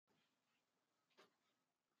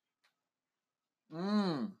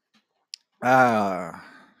Mm.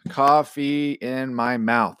 Coffee in my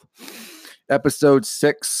mouth. Episode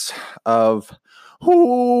 6 of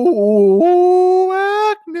Who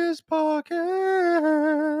Agnes Podcast.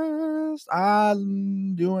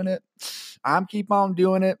 I'm doing it. I keep on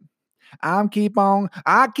doing it. I keep on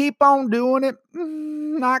doing it.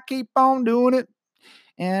 I keep on doing it.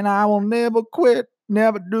 And I will never quit.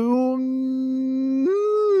 Never do.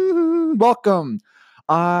 Welcome.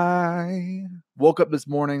 I woke up this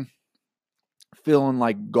morning feeling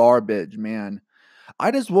like garbage, man.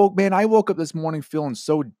 I woke up this morning feeling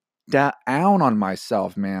so down on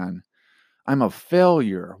myself, man. I'm a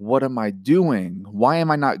failure. What am I doing? Why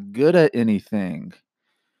am I not good at anything?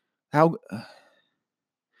 How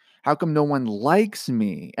come no one likes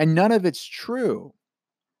me? And none of it's true.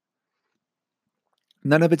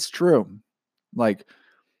 None of it's true. Like,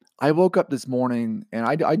 I woke up this morning and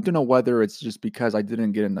I don't know whether it's just because I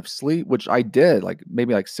didn't get enough sleep, which I did, like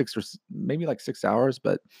maybe like 6 hours,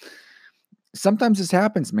 but sometimes this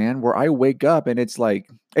happens, man, where I wake up and it's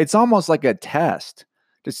almost like a test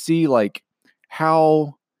to see like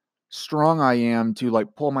how strong I am to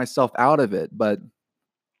like pull myself out of it. But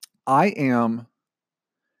I am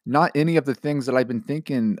not any of the things that I've been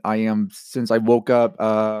thinking I am since I woke up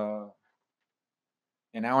an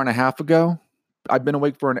hour and a half ago. I've been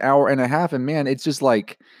awake for an hour and a half, and man, it's just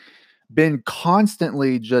like been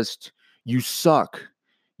constantly just, you suck.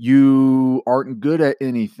 You aren't good at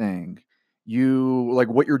anything. You like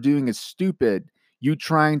what you're doing is stupid. You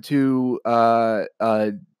trying to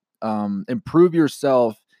improve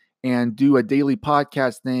yourself and do a daily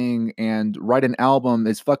podcast thing and write an album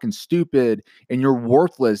is fucking stupid, and you're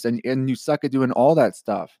worthless, and you suck at doing all that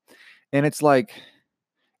stuff. And it's like,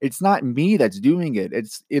 it's not me that's doing it.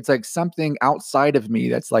 It's like something outside of me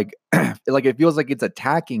that's like like it feels like it's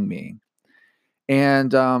attacking me.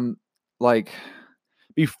 And like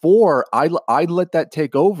before I let that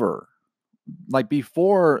take over. Like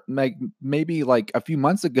before, like maybe like a few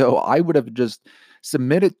months ago, I would have just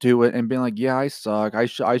submitted to it and been like, yeah, I suck. I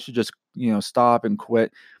should just, stop and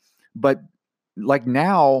quit. But like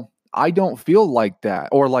now I don't feel like that.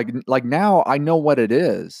 Or like now I know what it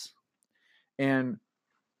is. And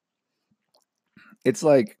it's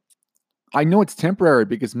like, I know it's temporary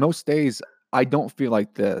because most days I don't feel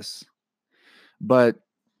like this. But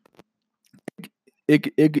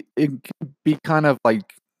it can be kind of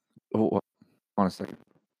like, oh, hold on a second.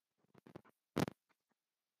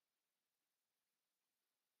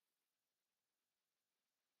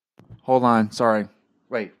 Hold on. Sorry.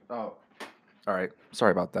 Wait. Oh, all right.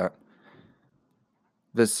 Sorry about that.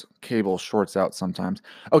 This cable shorts out sometimes.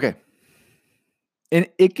 Okay. And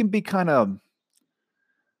it can be kind of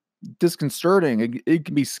disconcerting. It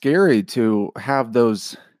can be scary to have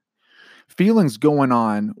those feelings going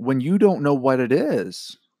on when you don't know what it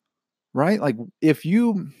is, right? Like if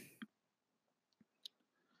you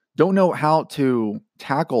don't know how to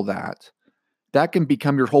tackle that, that can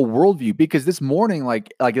become your whole worldview. Because this morning,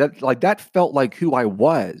 like that felt like who I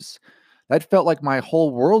was. That felt like my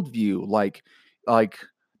whole worldview. Like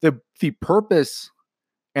the purpose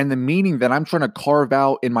and the meaning that I'm trying to carve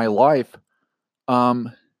out in my life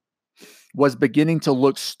um was beginning to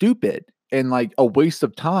look stupid and like a waste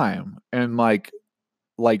of time. And like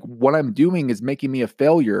what I'm doing is making me a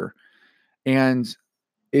failure. And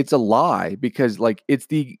it's a lie, because like it's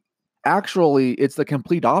the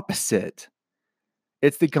complete opposite.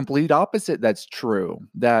 It's the complete opposite that's true.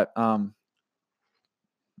 That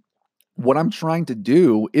what I'm trying to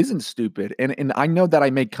do isn't stupid. And I know that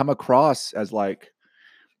I may come across as like,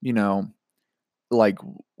 you know, like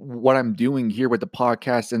what I'm doing here with the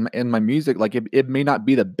podcast and my music, like it may not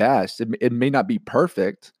be the best. It may not be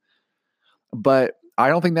perfect, but I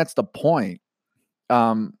don't think that's the point.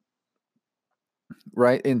 Um,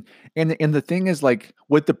 right. And the thing is, like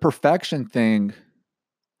with the perfection thing,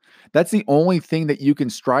 that's the only thing that you can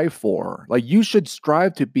strive for. Like you should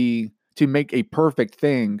strive to make a perfect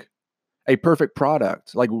thing, a perfect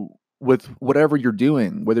product, like with whatever you're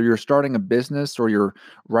doing, whether you're starting a business or you're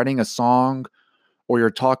writing a song or you're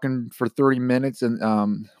talking for 30 minutes and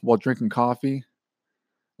while drinking coffee.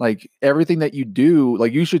 Like everything that you do,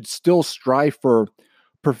 like you should still strive for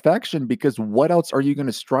perfection, because what else are you going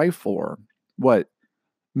to strive for? What?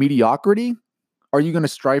 Mediocrity? Are you going to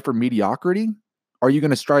strive for mediocrity? Are you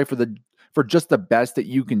going to strive for just the best that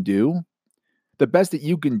you can do? The best that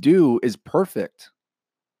you can do is perfect.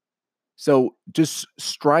 So just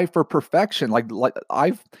strive for perfection. Like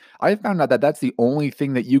I've found out that that's the only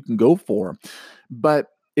thing that you can go for. But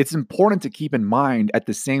it's important to keep in mind at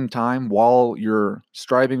the same time, while you're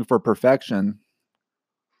striving for perfection,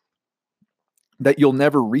 that you'll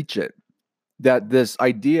never reach it. that this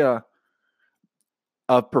idea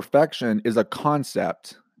of perfection is a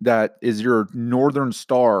concept that is your northern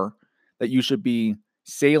star that you should be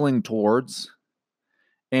sailing towards,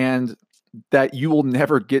 and that you will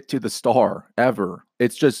never get to the star ever.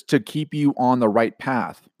 It's just to keep you on the right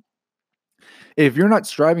path. If you're not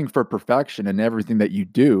striving for perfection in everything that you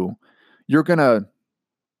do, you're going to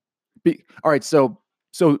be all right. So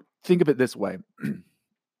think of it this way.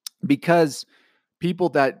 Because people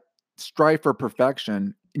that strive for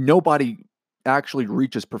perfection, nobody actually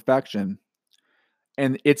reaches perfection.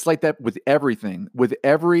 And it's like that with everything. With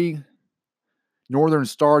every northern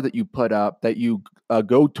star that you put up, that you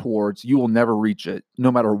go towards, you will never reach it,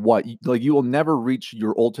 no matter what. Like, you will never reach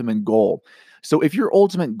your ultimate goal. So if your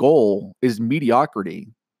ultimate goal is mediocrity,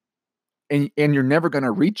 and you're never going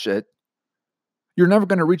to reach it, you're never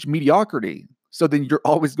going to reach mediocrity. So then you're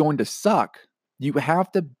always going to suck. You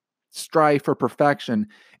have to strive for perfection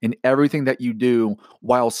in everything that you do,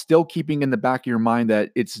 while still keeping in the back of your mind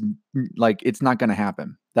that it's not going to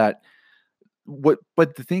happen. But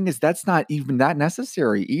the thing is, that's not even that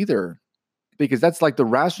necessary either, because that's like the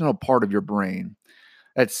rational part of your brain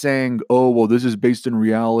that's saying, oh, well, this is based in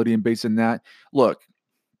reality and based in that. Look,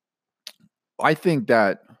 I think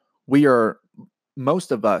that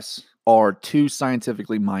most of us are too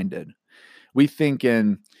scientifically minded. We think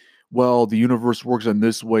in, well, the universe works in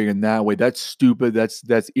this way and that way. That's stupid.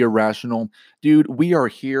 That's irrational. Dude, we are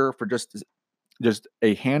here for just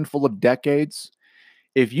a handful of decades.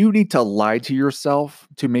 If you need to lie to yourself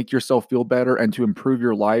to make yourself feel better and to improve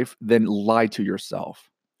your life, then lie to yourself.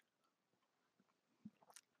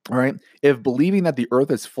 All right? If believing that the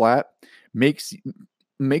earth is flat makes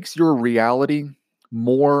your reality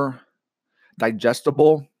more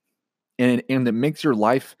digestible, and it makes your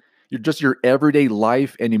life, your everyday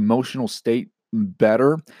life and emotional state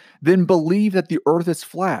better, then believe that the earth is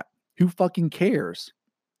flat. Who fucking cares?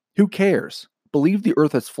 Who cares? Believe the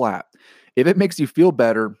earth is flat. If it makes you feel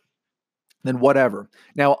better, then whatever.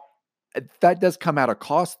 Now, that does come at a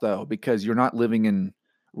cost, though, because you're not living in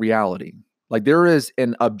reality. Like, there is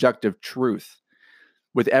an objective truth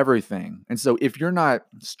with everything. And so if you're not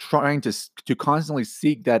trying to constantly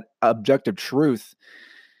seek that objective truth,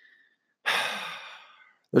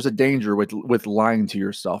 there's a danger with lying to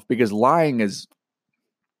yourself, because lying is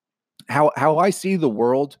how I see the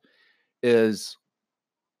world. Is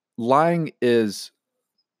lying is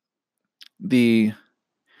the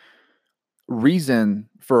reason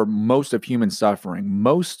for most of human suffering.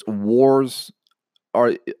 Most wars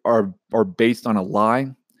are based on a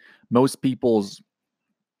lie. Most people's,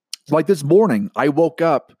 like this morning, I woke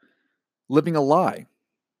up living a lie.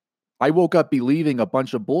 I woke up believing a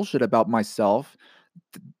bunch of bullshit about myself.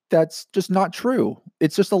 That's just not true.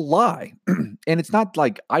 It's just a lie. And it's not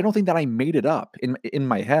like, I don't think that I made it up in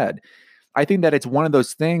my head. I think that it's one of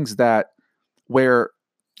those things that where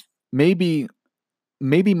maybe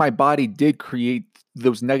my body did create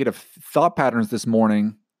those negative thought patterns this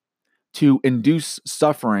morning to induce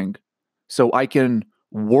suffering, so I can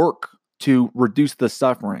work to reduce the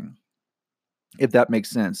suffering, if that makes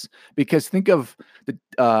sense. Because think of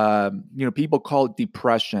the people call it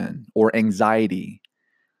depression or anxiety.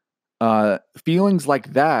 Feelings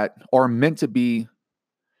like that are meant to be.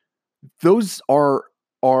 Those are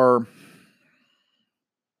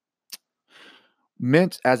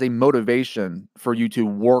meant as a motivation for you to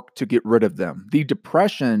work to get rid of them. The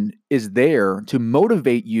depression is there to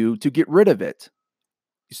motivate you to get rid of it.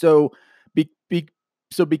 So,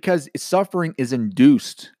 because suffering is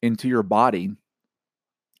induced into your body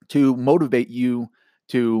to motivate you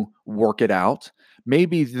to work it out.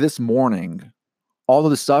 Maybe this morning, all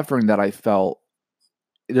of the suffering that I felt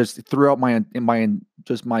just throughout my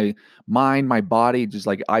mind, my body, just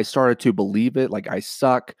like I started to believe it, like I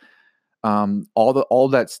suck. All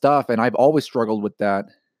that stuff, and I've always struggled with that,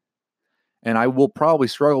 and I will probably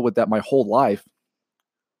struggle with that my whole life.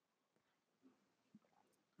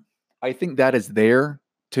 I think that is there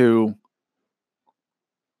to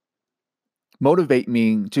motivate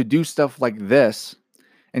me to do stuff like this,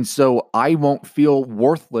 and so I won't feel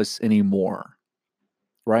worthless anymore,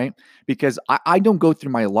 right? Because I don't go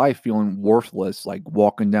through my life feeling worthless, like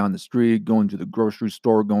walking down the street, going to the grocery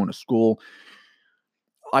store, going to school.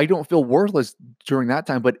 I don't feel worthless during that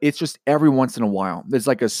time, but it's just every once in a while. There's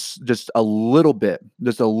like just a little bit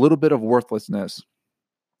of worthlessness.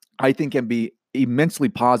 I think can be immensely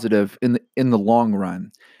positive in the long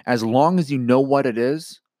run, as long as you know what it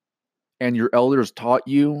is, and your elders taught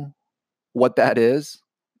you what that is.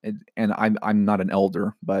 And I'm not an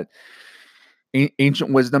elder, but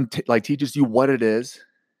ancient wisdom teaches you what it is,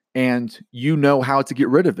 and you know how to get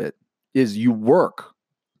rid of it. Is you work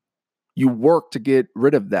You work to get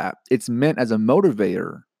rid of that. It's meant as a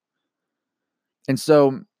motivator. And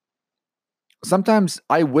so sometimes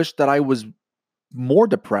I wish that I was more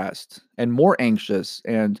depressed and more anxious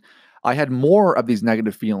and I had more of these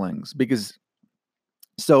negative feelings because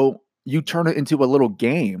so you turn it into a little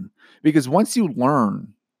game because once you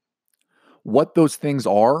learn what those things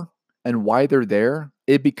are and why they're there,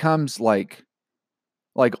 it becomes like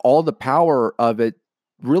all the power of it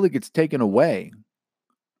really gets taken away.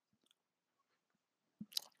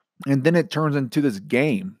 And then it turns into this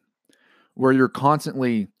game where you're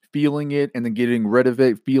constantly feeling it and then getting rid of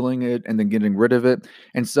it, feeling it and then getting rid of it.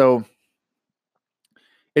 And so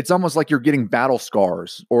it's almost like you're getting battle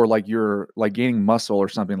scars or like you're like gaining muscle or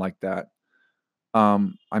something like that.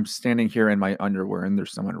 I'm standing here in my underwear and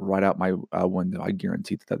there's someone right out my window. I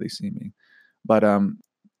guarantee that they see me. But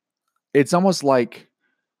it's almost like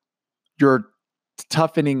you're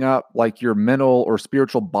toughening up like your mental or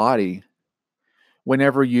spiritual body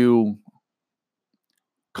whenever you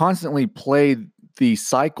constantly play the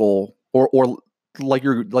cycle or like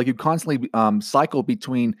you constantly cycle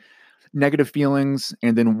between negative feelings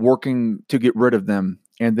and then working to get rid of them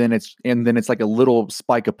and then it's like a little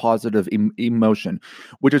spike of positive emotion,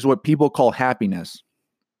 which is what people call happiness.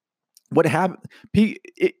 What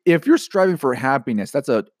if you're striving for happiness, that's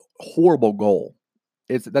a horrible goal.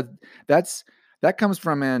 It's that's that comes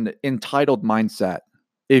from an entitled mindset.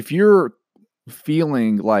 If you're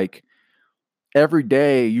feeling like every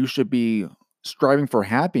day you should be striving for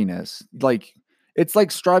happiness, like it's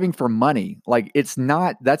like striving for money. Like that's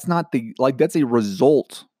not the like that's a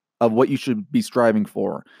result of what you should be striving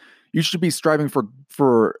for. You should be striving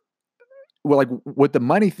for well, like with the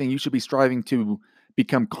money thing, you should be striving to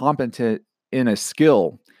become competent in a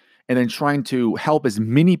skill and then trying to help as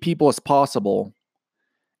many people as possible.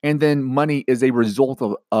 And then money is a result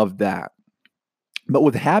of that. But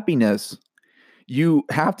with happiness, you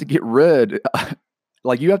have to get rid,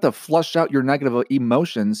 like you have to flush out your negative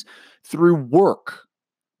emotions through work.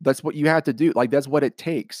 That's what you have to do. Like that's what it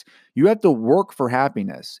takes. You have to work for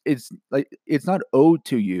happiness. It's like it's not owed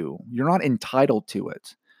to you. You're not entitled to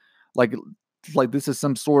it. Like like this is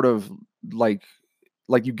some sort of like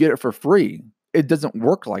like you get it for free. It doesn't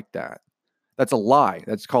work like that. That's a lie.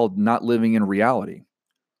 That's called not living in reality.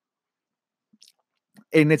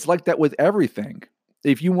 And it's like that with everything.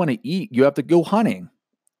 If you want to eat, you have to go hunting.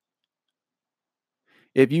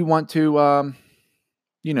 If you want to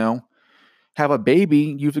you know, have a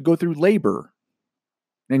baby, you have to go through labor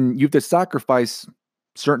and you have to sacrifice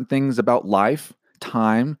certain things about life,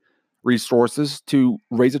 time, resources to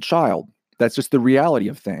raise a child. That's just the reality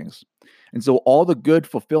of things. And so all the good,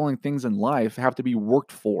 fulfilling things in life have to be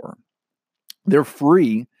worked for. They're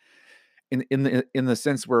free in the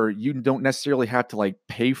sense where you don't necessarily have to like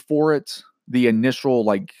pay for it. The initial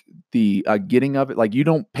like the getting of it, like you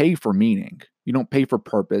don't pay for meaning. You don't pay for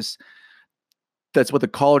purpose. That's what the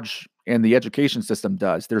college and the education system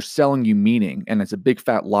does. They're selling you meaning, and it's a big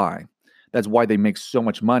fat lie. That's why they make so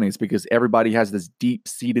much money. It's because everybody has this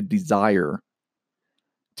deep-seated desire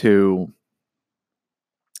to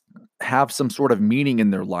have some sort of meaning in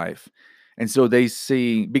their life. And so they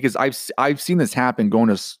see because I've seen this happen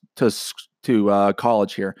going to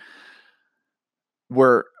college here,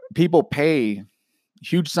 where people pay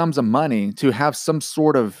huge sums of money to have some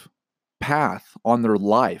sort of path on their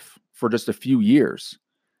life for just a few years.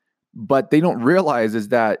 But they don't realize is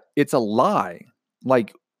that it's a lie.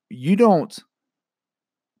 Like you don't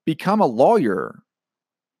become a lawyer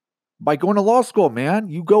by going to law school, man.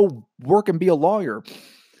 You go work and be a lawyer.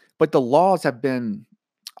 But the laws have been,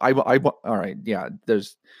 all right, yeah,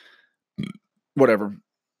 there's whatever.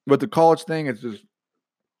 But the college thing is just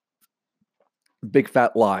big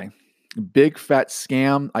fat lie, big fat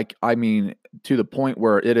scam. I mean, to the point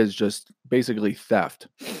where it is just basically theft.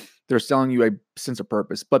 They're selling you a sense of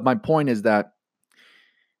purpose. But my point is that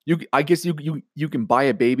I guess you can buy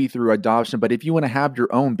a baby through adoption, but if you want to have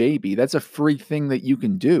your own baby, that's a free thing that you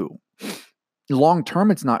can do. Long term,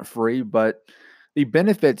 it's not free, but the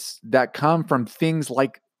benefits that come from things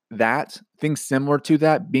like that, things similar to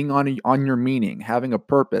that, being on your meaning, having a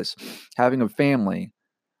purpose, having a family,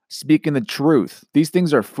 speaking the truth, these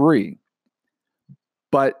things are free,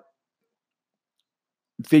 but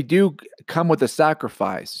they do come with a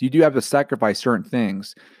sacrifice. You do have to sacrifice certain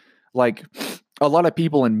things. Like a lot of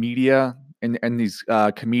people in media and these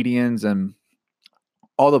comedians and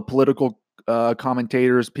all the political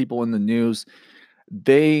commentators, people in the news,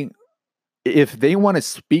 they if they want to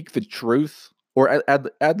speak the truth or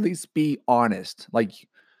at least be honest, like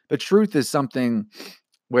the truth is something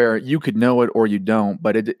where you could know it or you don't,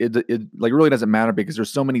 but it like really doesn't matter because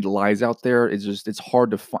there's so many lies out there. It's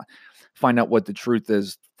hard to find. find out what the truth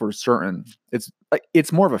is for certain.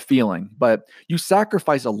 It's more of a feeling, but you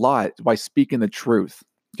sacrifice a lot by speaking the truth.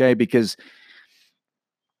 Okay, because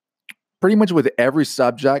pretty much with every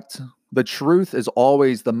subject, the truth is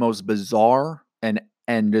always the most bizarre and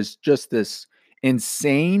is just this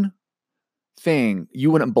insane thing.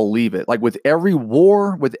 You wouldn't believe it. Like with every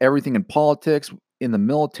war, with everything in politics, in the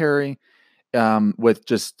military, with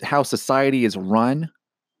just how society is run,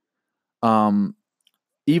 um,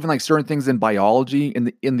 even like certain things in biology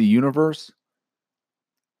in the universe,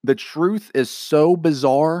 the truth is so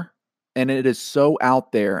bizarre and it is so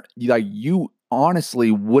out there. Like you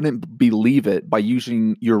honestly wouldn't believe it by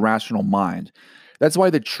using your rational mind. That's why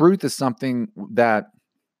the truth is something that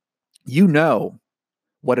you know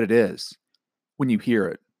what it is when you hear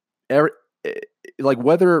it. Er- eh, like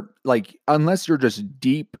whether like unless you're just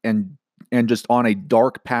deep and just on a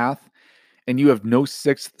dark path and you have no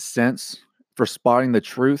sixth sense for spotting the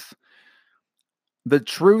truth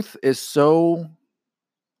is so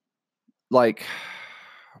like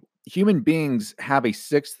human beings have a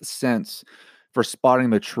sixth sense for spotting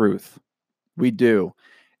the truth. We do.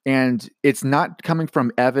 And it's not coming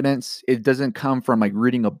from evidence. It doesn't come from like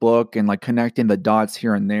reading a book and like connecting the dots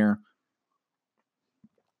here and there.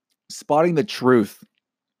 Spotting the truth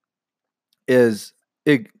is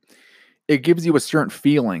it it gives you a certain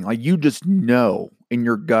feeling. Like you just know in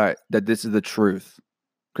your gut that this is the truth.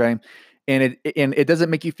 Okay? And it doesn't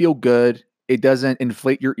make you feel good. It doesn't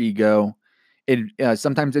inflate your ego.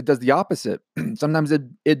 Sometimes it does the opposite. Sometimes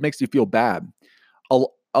it makes you feel bad.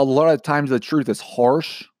 A lot of times the truth is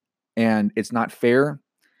harsh and it's not fair,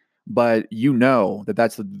 but you know that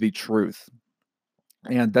that's the truth.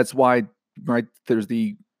 And that's why, right, there's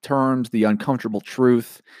the terms, the uncomfortable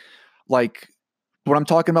truth. Like what I'm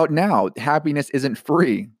talking about now, happiness isn't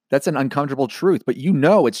free. That's an uncomfortable truth, but you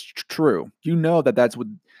know it's true. You know that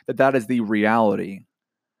that is the reality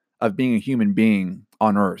of being a human being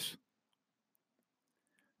on earth.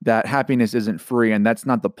 That happiness isn't free, and that's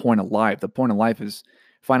not the point of life. The point of life is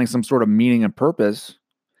finding some sort of meaning and purpose,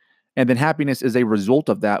 and then happiness is a result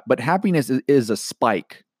of that. But happiness is a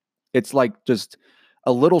spike. It's like just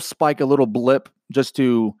a little spike, a little blip, just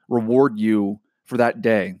to reward you for that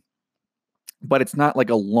day. But it's not like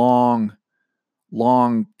a long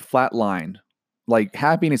flat line. Like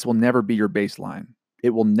happiness will never be your baseline. It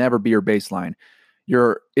will never be your baseline.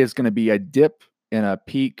 It's going to be a dip and a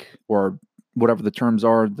peak, or whatever the terms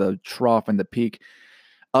are, the trough and the peak,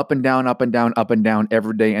 up and down, up and down, up and down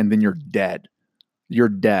every day, and then you're dead. You're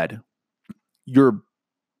dead. You're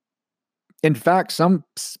in fact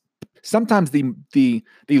sometimes the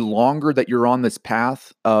longer that you're on this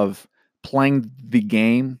path of playing the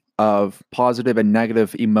game of positive and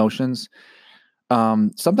negative emotions,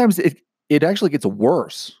 sometimes it actually gets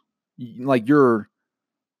worse. Like your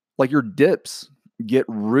dips get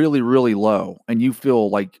really really low and you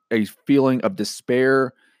feel like a feeling of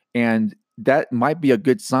despair, and that might be a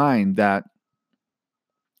good sign that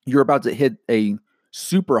you're about to hit a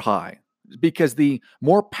super high, because the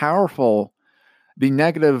more powerful the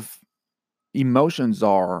negative emotions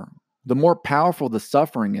are, the more powerful the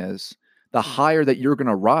suffering is, the higher that you're going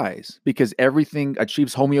to rise, because everything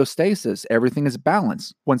achieves homeostasis. Everything is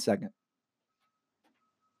balanced. One second.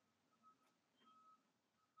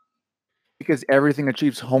 Because everything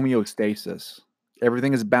achieves homeostasis.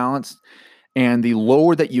 Everything is balanced. And the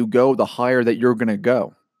lower that you go, the higher that you're going to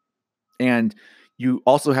go. And you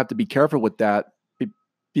also have to be careful with that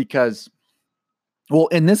because, well,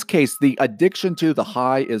 in this case, the addiction to the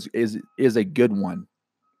high is a good one.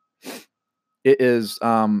 It is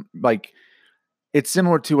like it's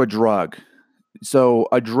similar to a drug. So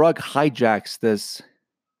a drug hijacks this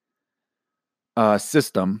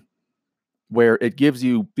system where it gives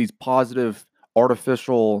you these positive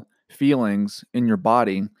artificial feelings in your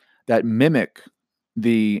body that mimic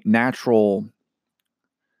the natural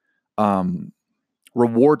um,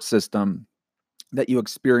 reward system that you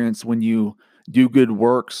experience when you do good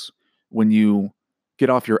works, when you get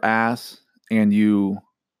off your ass and you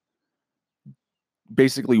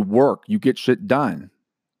basically work, you get shit done.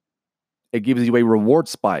 It gives you a reward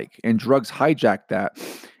spike, and drugs hijack that,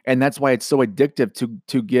 and that's why it's so addictive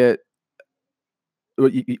to get.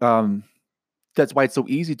 Um, that's why it's so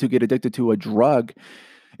easy to get addicted to a drug,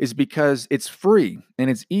 is because it's free and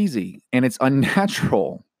it's easy and it's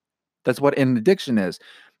unnatural. That's what an addiction is.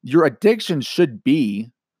 Your addiction should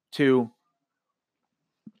be to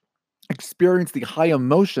experience the high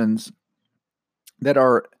emotions that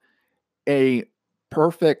are a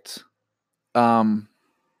perfect,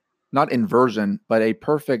 not inversion, but a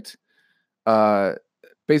perfect, uh,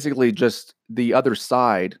 basically just the other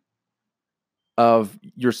side of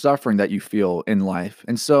your suffering that you feel in life.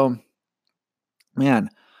 And so, man,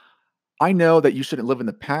 I know that you shouldn't live in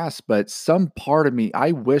the past, but some part of me,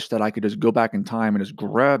 I wish that I could just go back in time and just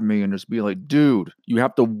grab me and just be like, dude, you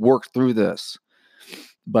have to work through this.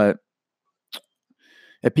 But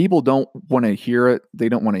if people don't want to hear it, they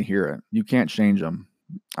don't want to hear it. You can't change them.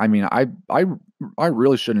 I mean, I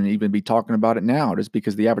really shouldn't even be talking about it now, just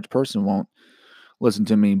because the average person won't listen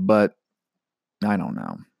to me. But I don't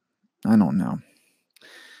know. I don't know.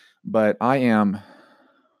 But I don't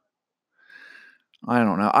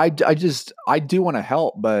know. I do want to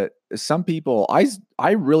help, but some people,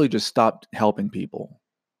 I really just stopped helping people.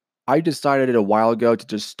 I decided a while ago to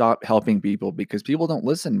just stop helping people because people don't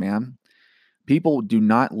listen, man. People do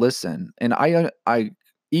not listen. And I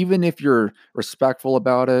even if you're respectful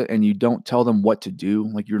about it and you don't tell them what to do,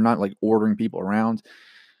 like you're not like ordering people around,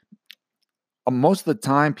 most of the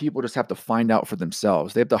time people just have to find out for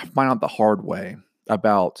themselves. They have to find out the hard way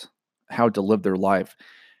about how to live their life.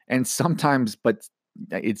 And sometimes, but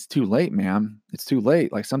it's too late, man. It's too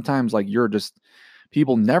late. Like sometimes, like you're just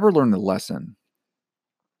people never learn the lesson.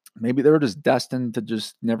 Maybe they're just destined to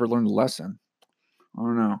just never learn the lesson. I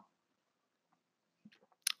don't know.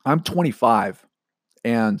 I'm 25,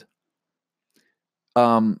 and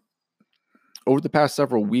um, over the past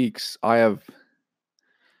several weeks, I have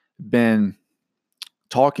been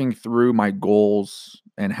talking through my goals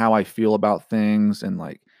and how I feel about things, and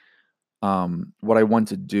like what I want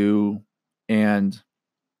to do. And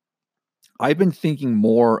I've been thinking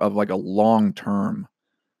more of like a long term,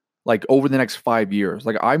 like over the next 5 years.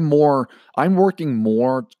 Like I'm working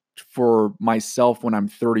more for myself when I'm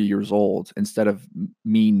 30 years old instead of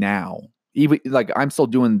me now. Even like I'm still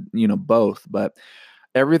doing, both, but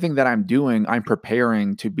everything that I'm doing, I'm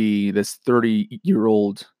preparing to be this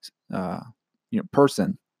 30-year-old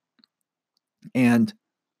person. And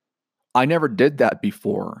I never did that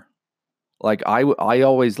before. Like I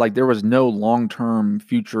always like there was no long-term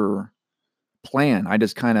future plan. I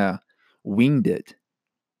just kind of winged it.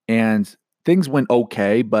 And things went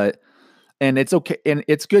okay, but and it's okay and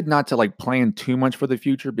it's good not to like plan too much for the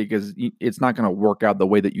future because it's not going to work out the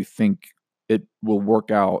way that you think it will work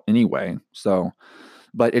out anyway. So,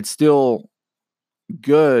 but it's still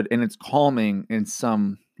good and it's calming in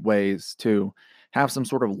some ways to have some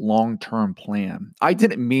sort of long-term plan. I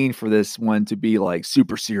didn't mean for this one to be like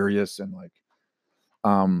super serious and like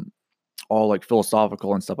um all like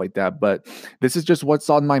philosophical and stuff like that, but this is just what's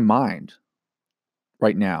on my mind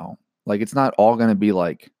right now. Like it's not all going to be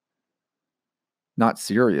like not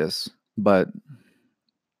serious, but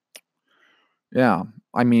yeah,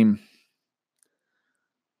 I mean,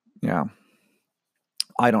 yeah,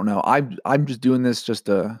 I don't know. I'm just doing this just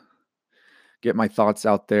to get my thoughts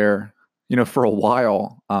out there, for a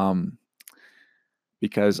while.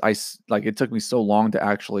 Because like it took me so long to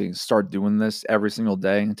actually start doing this every single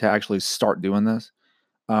day to actually start doing this.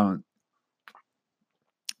 Um,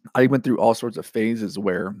 I went through all sorts of phases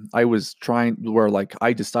where I was trying, where like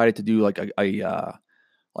I decided to do like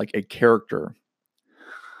a character,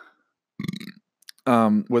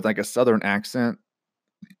 with like a southern accent,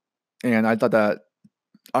 and I thought that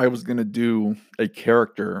I was gonna do a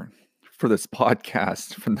character for this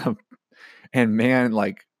podcast from the, and man,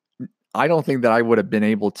 like I don't think that I would have been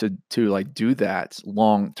able to like do that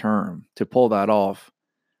long term to pull that off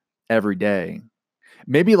every day.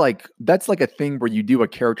 Maybe like that's like a thing where you do a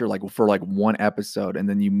character like for like one episode and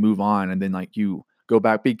then you move on and then like you go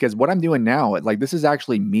back because what I'm doing now, like this is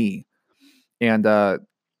actually me. And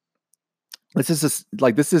this is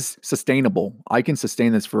sustainable. I can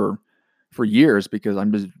sustain this for years because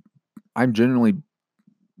I'm genuinely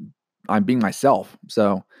I'm being myself.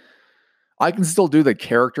 So I can still do the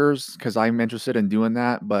characters because I'm interested in doing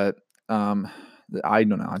that, but um I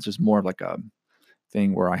don't know. It's just more of like a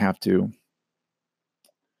thing where I have to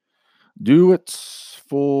do it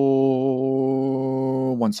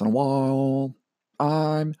for once in a while.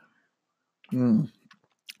 I'm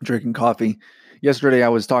drinking coffee. Yesterday, I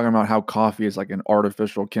was talking about how coffee is like an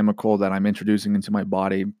artificial chemical that I'm introducing into my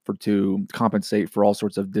body to compensate for all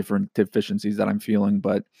sorts of different deficiencies that I'm feeling.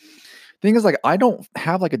 But thing is, like, I don't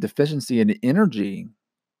have like a deficiency in energy.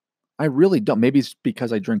 I really don't. Maybe it's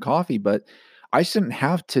because I drink coffee, but I shouldn't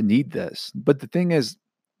have to need this. But the thing is,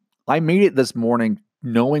 I made it this morning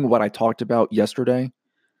knowing what I talked about yesterday,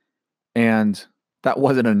 and that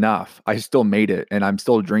wasn't enough. I still made it, and I'm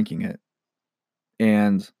still drinking it.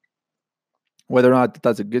 And whether or not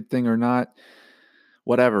that's a good thing or not,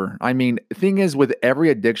 whatever. I mean, the thing is, with every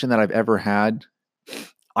addiction that I've ever had,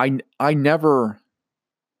 I never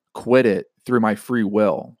quit it through my free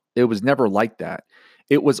will. It was never like that.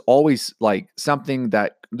 it was always like something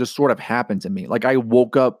that just sort of happened to me. Like I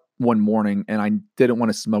woke up one morning and I didn't want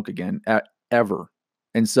to smoke again ever.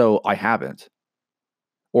 And so I haven't.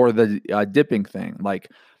 Or the dipping thing. Like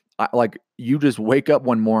you just wake up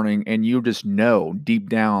one morning and you just know deep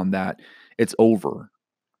down that it's over.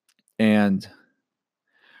 And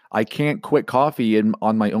I can't quit coffee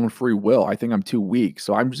on my own free will. I think I'm too weak.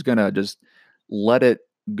 So I'm just going to just let it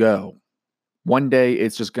go. One day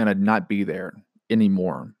it's just going to not be there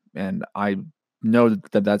anymore. And I know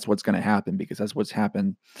that that's what's going to happen because that's what's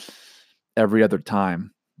happened every other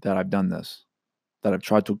time that I've done this, that I've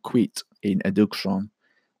tried to quit an addiction.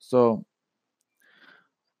 So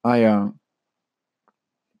I,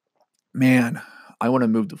 man, I want to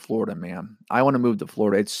move to Florida, man. I want to move to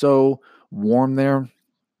Florida. It's so warm there.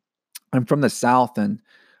 I'm from the South, and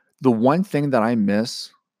the one thing that I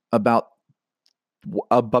miss about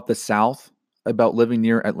the South, about living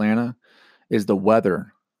near Atlanta, is the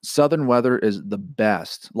weather. Southern weather is the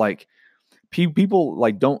best. Like people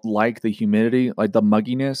like don't like the humidity, like the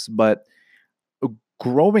mugginess, but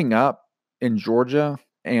growing up in Georgia,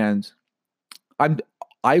 and I'm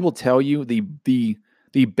I will tell you the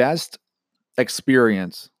best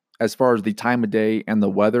experience as far as the time of day and the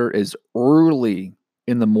weather is early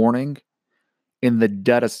in the morning in the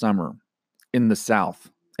dead of summer in the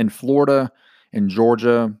South, in Florida, in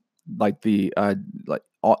Georgia, like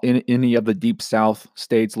in any of the deep South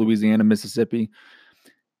states, Louisiana, Mississippi,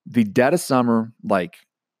 the dead of summer, like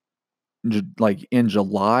in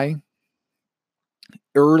July,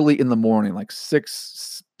 early in the morning, like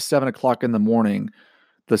 6, 7 o'clock in the morning,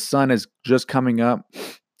 the sun is just coming up,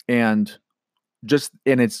 and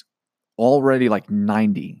it's already like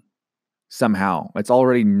 90 somehow. It's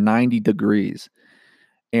already 90 degrees.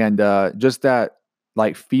 And just that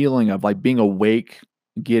like feeling of like being awake,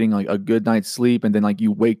 getting like a good night's sleep, and then like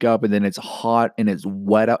you wake up and then it's hot and it's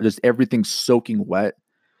wet out, just everything's soaking wet.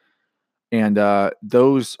 And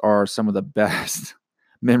those are some of the best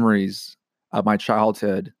memories of my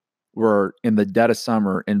childhood were in the dead of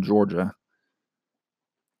summer in Georgia,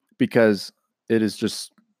 because it is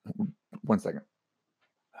just 1 second.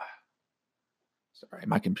 Sorry,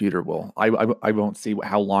 my computer will. I won't see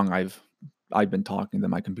how long I've been talking.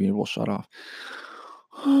 Then my computer will shut off.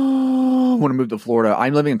 I want to move to Florida.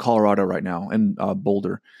 I'm living in Colorado right now, in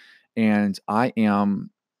Boulder, and I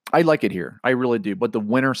like it here. I really do. But the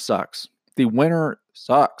winter sucks. The winter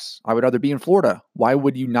sucks. I would rather be in Florida. Why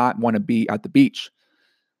would you not want to be at the beach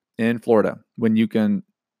in Florida when you can?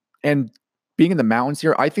 And being in the mountains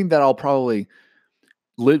here, I think that I'll probably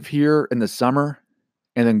live here in the summer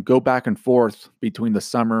and then go back and forth between the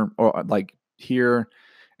summer or like here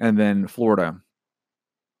and then Florida,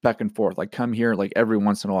 back and forth, like come here like every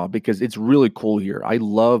once in a while because it's really cool here. I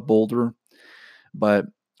love Boulder, but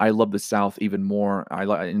I love the South even more. I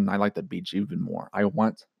like the beach even more. I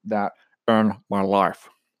want that in my life.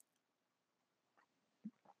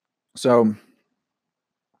 So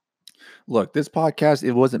look, this podcast,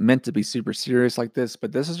 it wasn't meant to be super serious like this,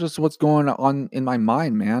 but this is just what's going on in my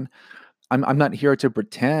mind, man. I'm not here to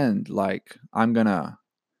pretend like I'm gonna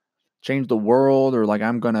change the world or like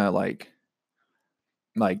I'm gonna like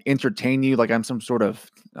entertain you like I'm some sort of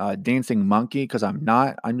dancing monkey, because I'm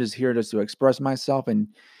not. I'm just here just to express myself, and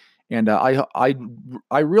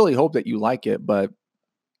I really hope that you like it. But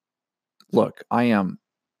look, I am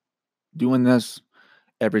doing this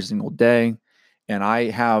every single day, and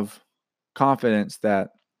I have confidence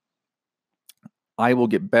that I will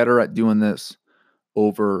get better at doing this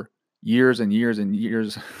over years and years and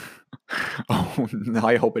years. Oh, no,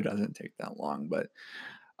 I hope it doesn't take that long, but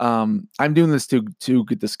I'm doing this to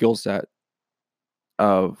get the skill set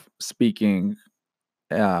of speaking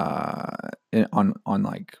on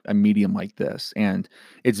like a medium like this, and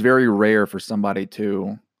it's very rare for somebody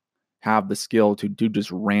to have the skill to do just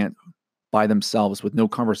rant by themselves with no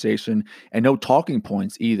conversation and no talking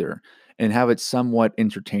points either, and have it somewhat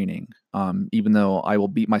entertaining. Even though I will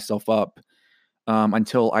beat myself up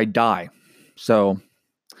until I die. So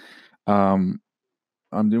um,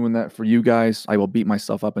 I'm doing that for you guys. I will beat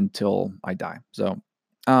myself up until I die. So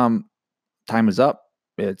time is up.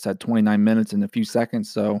 It's at 29 minutes and a few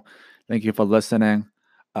seconds. So thank you for listening.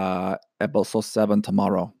 Episode 7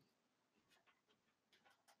 tomorrow.